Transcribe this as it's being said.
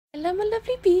Hello my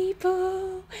lovely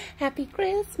people, happy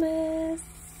Christmas.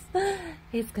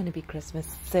 It's going to be Christmas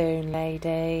soon,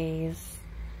 ladies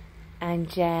and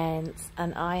gents,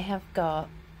 and I have got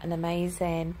an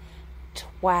amazing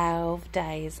 12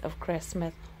 days of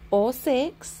Christmas, or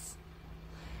 6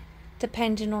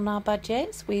 depending on our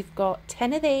budgets. We've got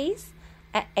 10 of these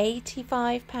at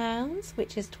 £85,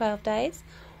 which is 12 days,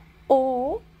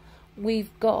 or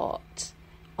we've got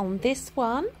on this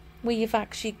one we've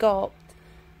actually got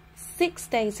 6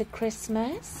 days of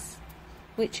Christmas,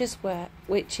 which is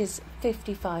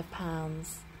 £55.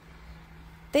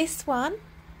 This one,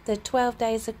 the 12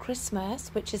 days of Christmas,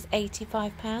 which is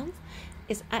 £85,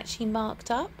 is actually marked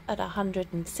up at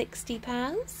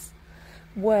 £160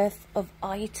 worth of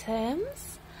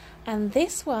items, and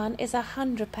this one is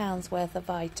 £100 worth of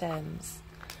items.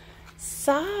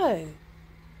 So,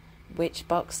 which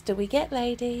box do we get,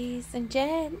 ladies and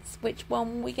gents? Which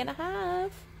one are we gonna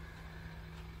have?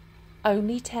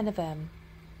 Only 10 of them.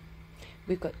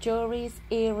 We've got jewelries,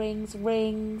 earrings,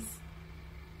 rings,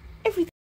 everything.